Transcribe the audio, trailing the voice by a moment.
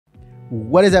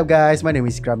What is up, guys? My name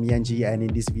is Iqram Mianji, and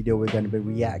in this video we're going to be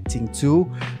reacting to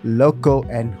Loco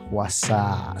and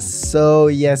Wasa. So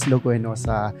yes, Loco and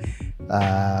Wasa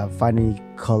finally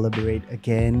collaborate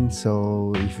again.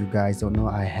 So if you guys don't know,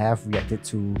 I have reacted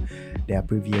to their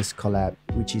previous collab,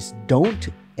 which is Don't,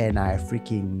 and I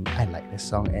like the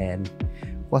song, and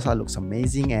Wasa looks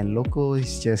amazing, and Loco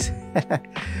is just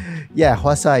yeah,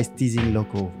 Wasa is teasing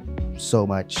Loco so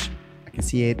much. I can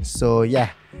see it. So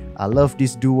yeah, I love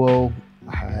this duo.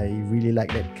 I really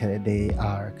like that they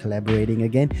are collaborating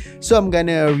again. So I'm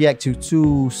gonna react to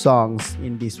two songs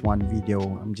in this one video.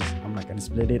 I'm not gonna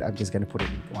split it. I'm just gonna put it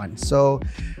in one. So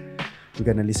we're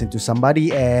gonna listen to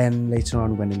Somebody, and later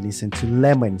on we're gonna listen to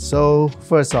Lemon. So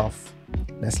first off,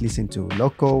 let's listen to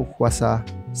Loco, Wasa,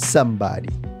 Somebody.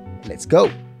 Let's go.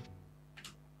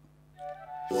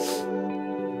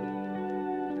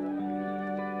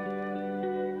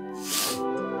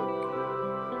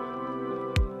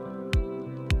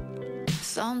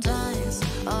 Sometimes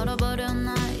얼어버린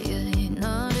나의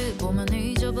너를 보면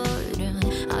잊어버려.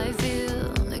 I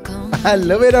feel like I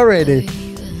love it already.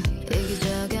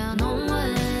 이기적인 너무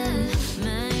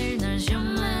매일 날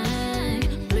시험해.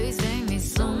 Please take me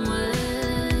somewhere.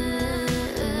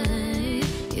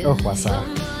 Oh, Wasa.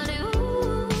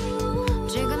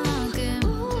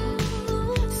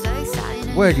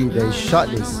 Where did they shot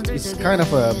this? It's kind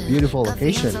of a beautiful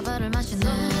location.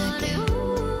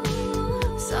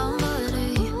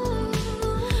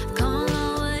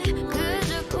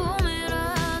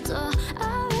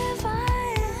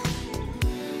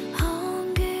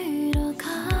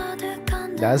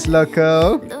 That's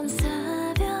Loco.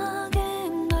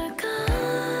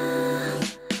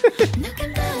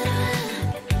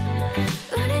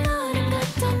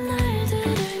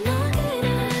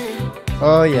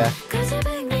 Oh yeah.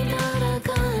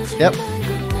 Yep.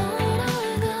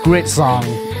 Great song.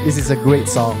 This is a great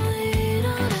song.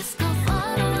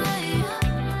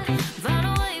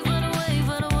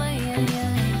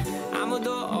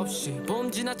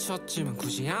 지나쳤지만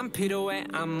굳이 안 필요해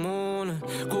안무는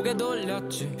고개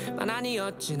돌렸지만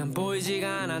아니었지 난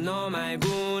보이지가 않아 너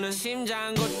말고는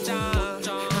심장 곧장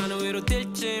하늘 위로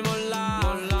뛸지 몰라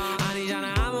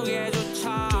아니잖아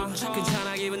아무개조차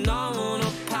괜찮아 기분 너무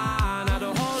높아 나도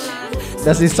혼란.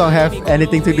 Does this song have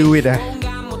anything to do with a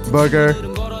burger?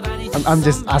 I'm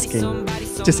just asking,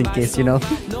 just in case, you know.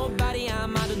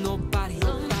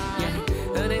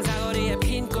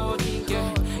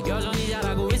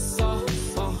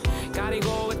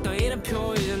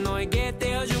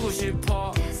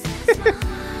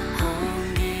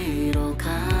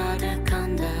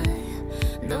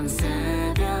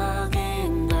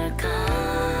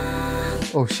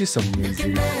 Oh, she's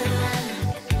amazing.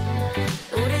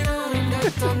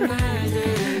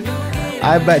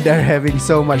 I bet they're having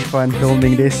so much fun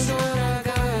filming this.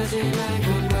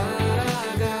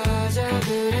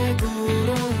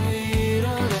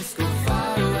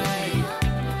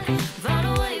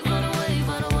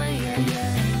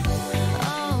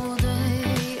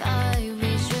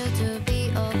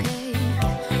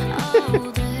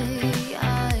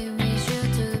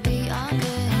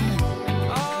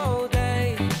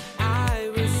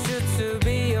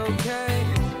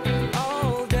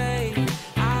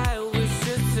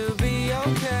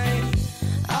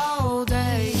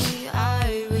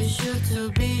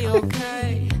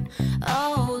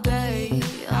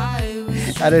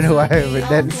 I don't know why, but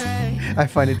that's, I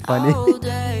find it funny.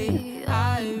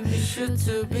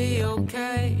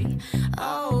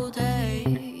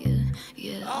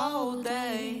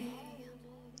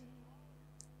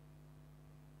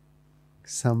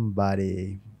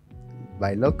 Somebody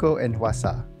by Loco and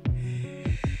Wasa.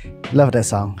 Love that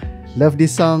song. Love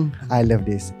this song. I love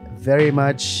this very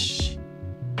much.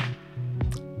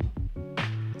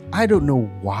 I don't know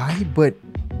why, but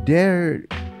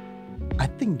I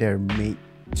think they're made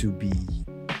to be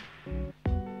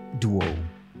duo.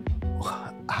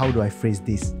 How do I phrase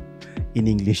this in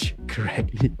English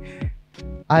correctly?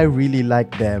 I really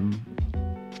like them.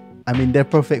 I mean, they're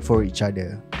perfect for each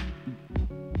other.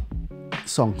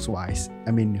 Songs wise,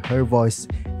 I mean, her voice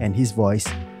and his voice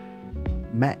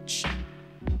match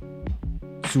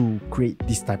to create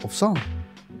this type of song.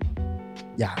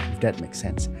 Yeah, if that makes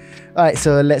sense. All right,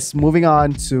 so let's moving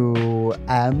on to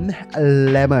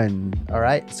Lemon. All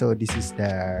right, so this is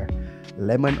the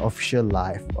Lemon official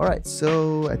live. All right,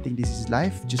 so I think this is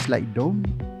live, just like Dome,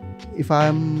 if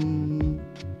I'm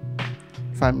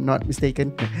not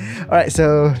mistaken. All right,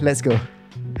 so let's go.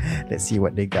 Let's see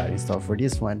what they got in store for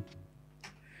this one.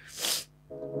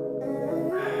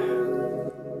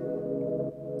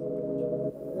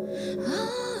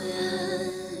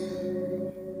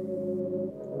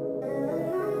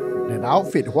 That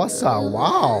outfit, Hwasa,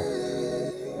 wow.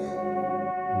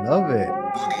 Love it.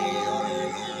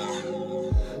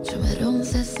 저 외로운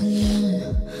세상에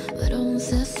외로운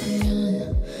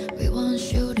세상에 We want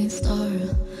shooting star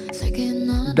세계는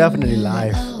나는 Definitely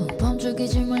live.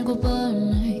 범죽이지 말고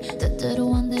벌레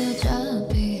때때로 안 돼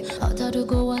어차피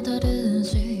다르고 와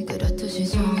다르지 그렇듯이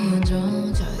정의한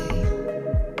저자이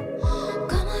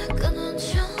꿈을 끄는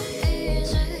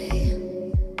중이지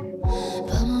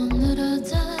밤하늘에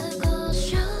대고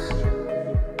쉬어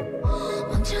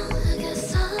멍청하게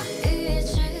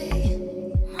쌓이지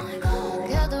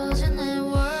가둬진 내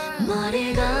world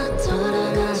머리가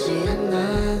돌아가지 않아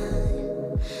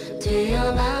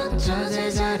뛰어봤자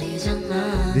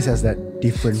제자리잖아 This has that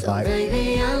different vibe,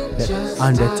 that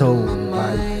undertone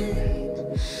vibe.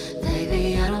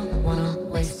 Baby, I don't wanna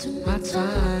waste my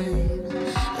time.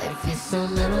 Life is so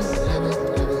lemon, lemon,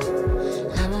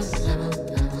 lemon, lemon,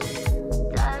 lemon.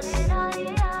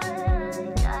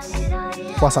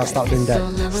 Hwasa, stop doing that.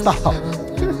 Stop.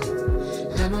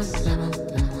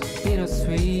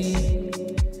 Bittersweet,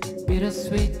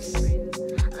 bittersweet.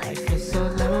 Life is so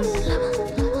lemon, lemon.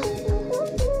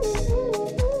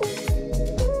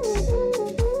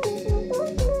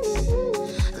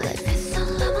 Life is so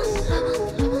lemon, lemon,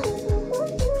 lemon.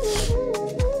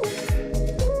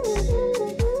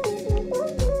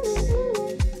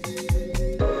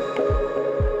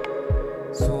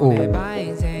 Oh,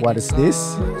 what is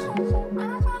this?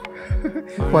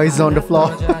 Why is it on the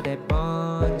floor?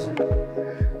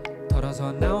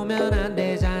 털어서 나오면 안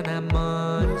되잖아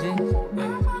먼지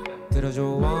들어줘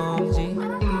웜지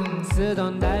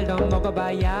쓰던 달던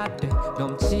먹어봐야 돼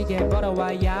넘치게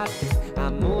벌어와야 돼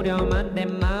아무렴한 내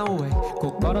마음에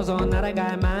꼭 걸어서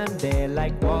날아갈만 돼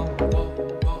like wow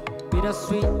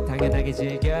bittersweet 당연하게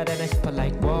즐겨야 되나 싶어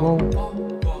like wow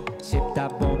씹다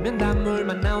보면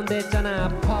단물만 나온댔잖아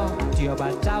아파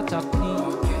뛰어봤자 어차피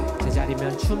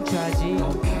제자리면 춤춰야지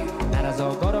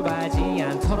날아서 걸어봐야지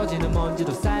안 털어지는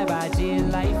먼지도 쌓여봐야지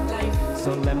life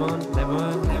so lemon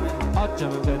lemon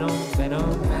어쩌면 venom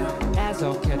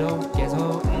애석해도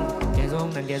계속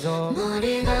난 계속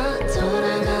머리가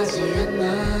돌아가지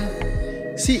않아.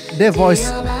 See, their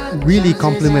voice really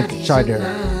complement each other.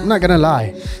 I'm not gonna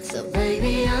lie. So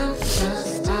baby, I'm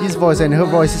just His voice and her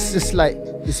voice is just like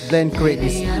this blend, create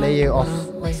this layer of,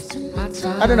 wasting my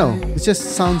time. I don't know, it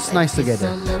just sounds nice together.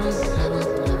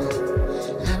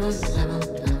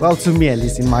 Well, to me at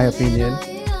least, in my opinion.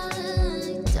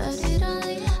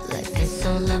 Life is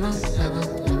so lemon,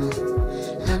 lemon,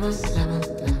 lemon, lemon, lemon.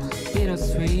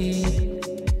 bittersweet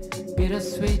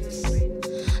bittersweet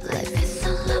Life is so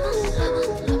lemon, lemon,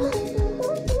 lemon.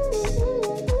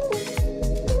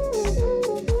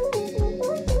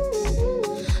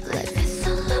 Life is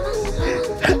so lemon,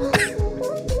 lemon,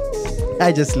 lemon.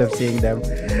 I just love seeing them.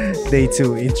 They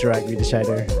too interact with each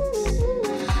other.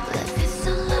 Life is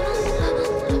so lemon,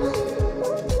 lemon, lemon.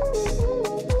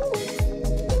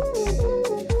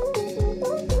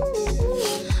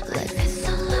 Life is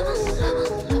so lemon, lemon,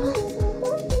 lemon.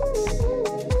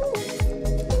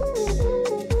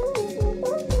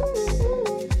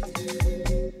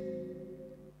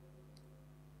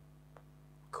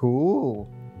 Cool.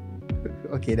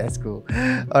 Okay, that's cool.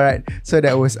 All right, so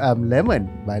that was Lemon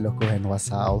by Loco and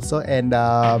Hwasa also, and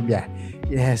yeah,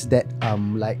 it has that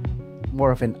like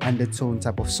more of an undertone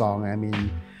type of song. I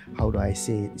mean, how do I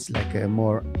say it? It's like a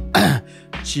more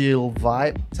chill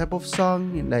vibe type of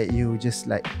song, and like you just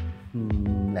like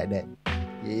like that.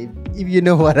 If you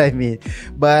know what I mean.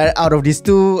 But out of these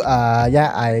two,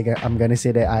 yeah, I'm gonna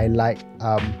say that I like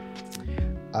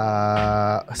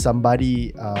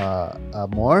Somebody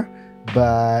more.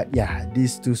 But yeah,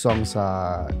 these two songs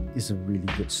is a really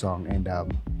good song, and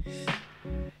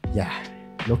yeah,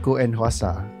 Loco and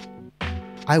Hwasa,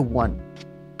 I want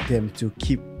them to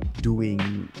keep doing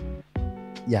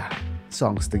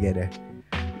songs together.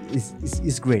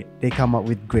 It's great. They come up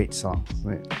with great songs,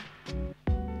 right?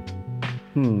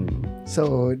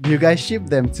 So do you guys ship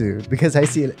them too? Because I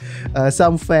see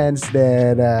some fans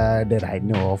that I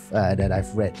know of, that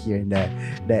I've read here and there,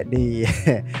 that they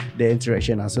the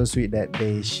interaction are so sweet that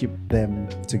they ship them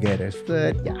together.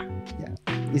 But yeah,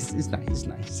 it's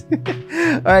nice.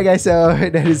 Alright guys, so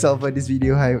that is all for this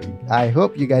video. I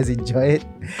hope you guys enjoy it,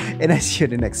 and I see you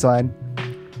in the next one.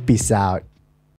 Peace out.